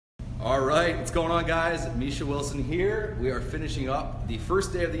All right, what's going on, guys? Misha Wilson here. We are finishing up the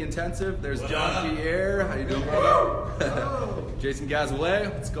first day of the intensive. There's John Pierre. How you doing, brother? Jason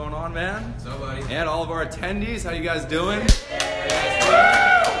Gazaway. What's going on, man? What's up, buddy? And all of our attendees. How you guys doing? There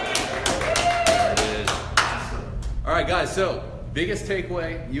it is. All right, guys. So, biggest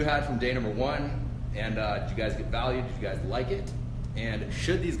takeaway you had from day number one, and did you guys get value? Did you guys like it? And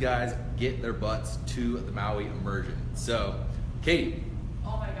should these guys get their butts to the Maui immersion? So, Katie.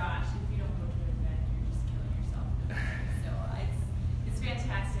 Oh my gosh, if you don't go to an event, you're just killing yourself. So it's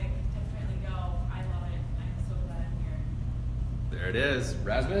fantastic. Definitely go. I love it. I'm so glad I'm here. There it is.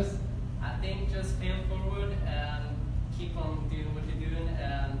 Rasmus? I think just fail forward and keep on doing what you're doing,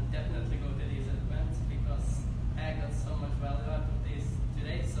 and definitely go to these events because I got so much value out of this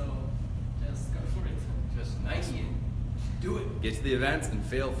today, so just go for it. Just Nike it. Do it. Get to the events and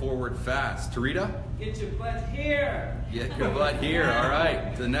fail forward fast. Tarita? Get your butt here! Get your butt here. All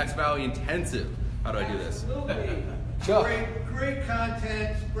right. To the next Maui intensive. How do I do this? Absolutely. Chuck. Great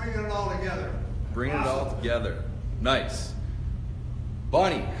content, bringing it all together. Bringing it all together. Nice.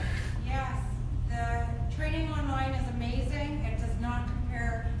 Bonnie. Yes, the training online is amazing. It does not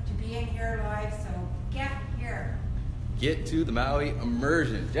compare to being here live, so get here. Get to the Maui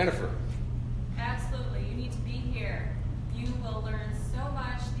immersion. Jennifer. Absolutely. You need to be here. You will learn so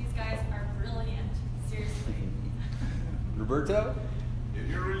much. These guys are brilliant. Seriously. Roberto. If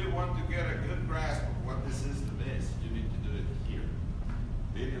you really want to get a good grasp of what this system is, you need to do it here.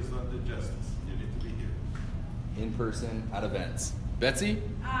 Videos don't do justice. You need to be here. In person at events. Betsy.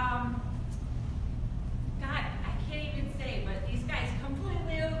 God, I can't even say, but these guys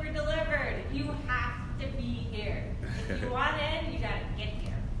completely over-delivered. You have to be here. If you want in, you gotta get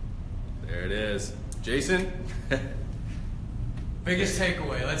here. There it is. Jason. Biggest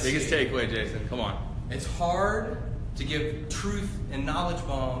takeaway. Biggest takeaway, Jason. Come on. It's hard to give truth and knowledge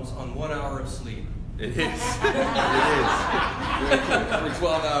bombs on 1 hour of sleep. It is. It is. For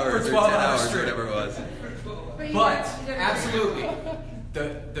 12 hours For 12 or 10 hours hours or straight. whatever it was. But absolutely,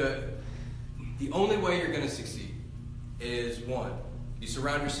 the only way you're going to succeed is one, you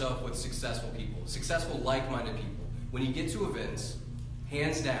surround yourself with successful people, successful, like-minded people. When you get to events,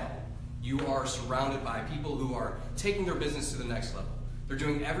 hands down, you are surrounded by people who are taking their business to the next level. They're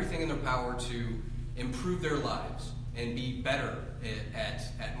doing everything in their power to improve their lives and be better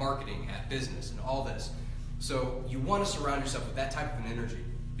at marketing, at business, and all this. So you want to surround yourself with that type of an energy,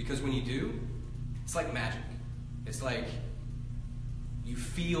 because when you do, it's like magic. It's like you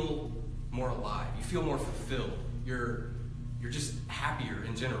feel more alive. You feel more fulfilled. You're just happier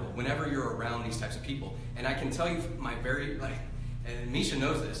in general whenever you're around these types of people. And I can tell you and Misha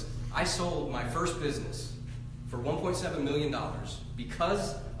knows this, I sold my first business for $1.7 million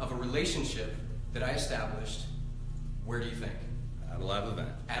because of a relationship that I established. Where do you think? At a live event.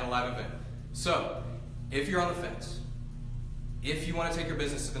 At a live event. So, if you're on the fence, if you want to take your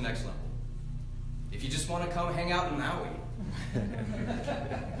business to the next level, if you just want to come hang out in Maui,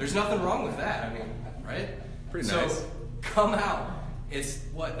 there's nothing wrong with that. I mean, right? Pretty nice. So, come out. It's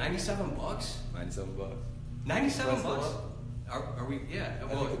what, 97 bucks? 97 bucks. 97 bucks? Are we? Yeah. I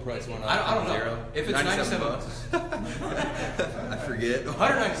think the price went up. I don't know. Zero. If it's 97 bucks. I forget.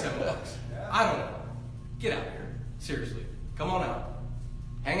 197 bucks. I don't know. Get out here. Seriously. Come on out.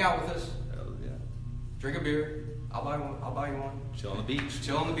 Hang out with us. Hell yeah. Drink a beer. I'll buy one. I'll buy you one. Chill on the beach.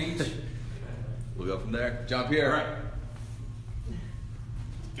 Chill on the beach. We'll go from there. John Pierre. All right.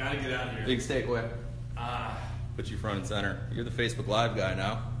 Gotta get out of here. Biggest takeaway. Put you front and center. You're the Facebook Live guy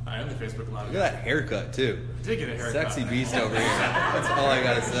now. I am the Facebook Live. Look at that haircut too. I did get a haircut. Sexy beast over here. That's all I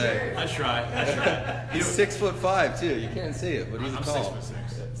gotta say. I try. He's 6'5" too. You can't see it, but he's I'm tall.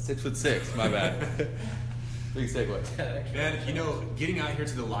 6'6". 6'6". My bad. Biggest takeaway. And you know, getting out here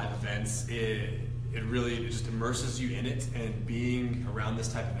to the live events, it really just immerses you in it, and being around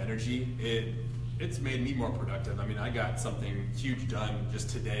this type of energy, it's made me more productive. I mean, I got something huge done just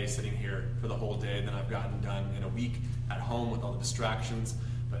today, sitting here for the whole day, than I've gotten done in a week at home with all the distractions.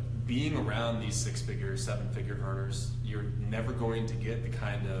 But being around these 6-figure, 7-figure earners, you're never going to get the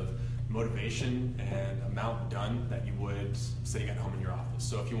kind of motivation and amount done that you would sitting at home in your office.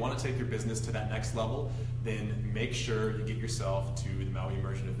 So if you want to take your business to that next level, then make sure you get yourself to the Maui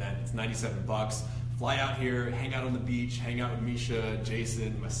Immersion event. It's 97 bucks. Fly out here, hang out on the beach, hang out with Misha,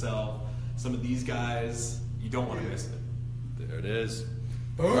 Jason, myself. Some of these guys, you don't want to miss it. There it is.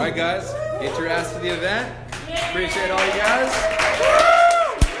 All right, guys, get your ass to the event. Appreciate all you guys.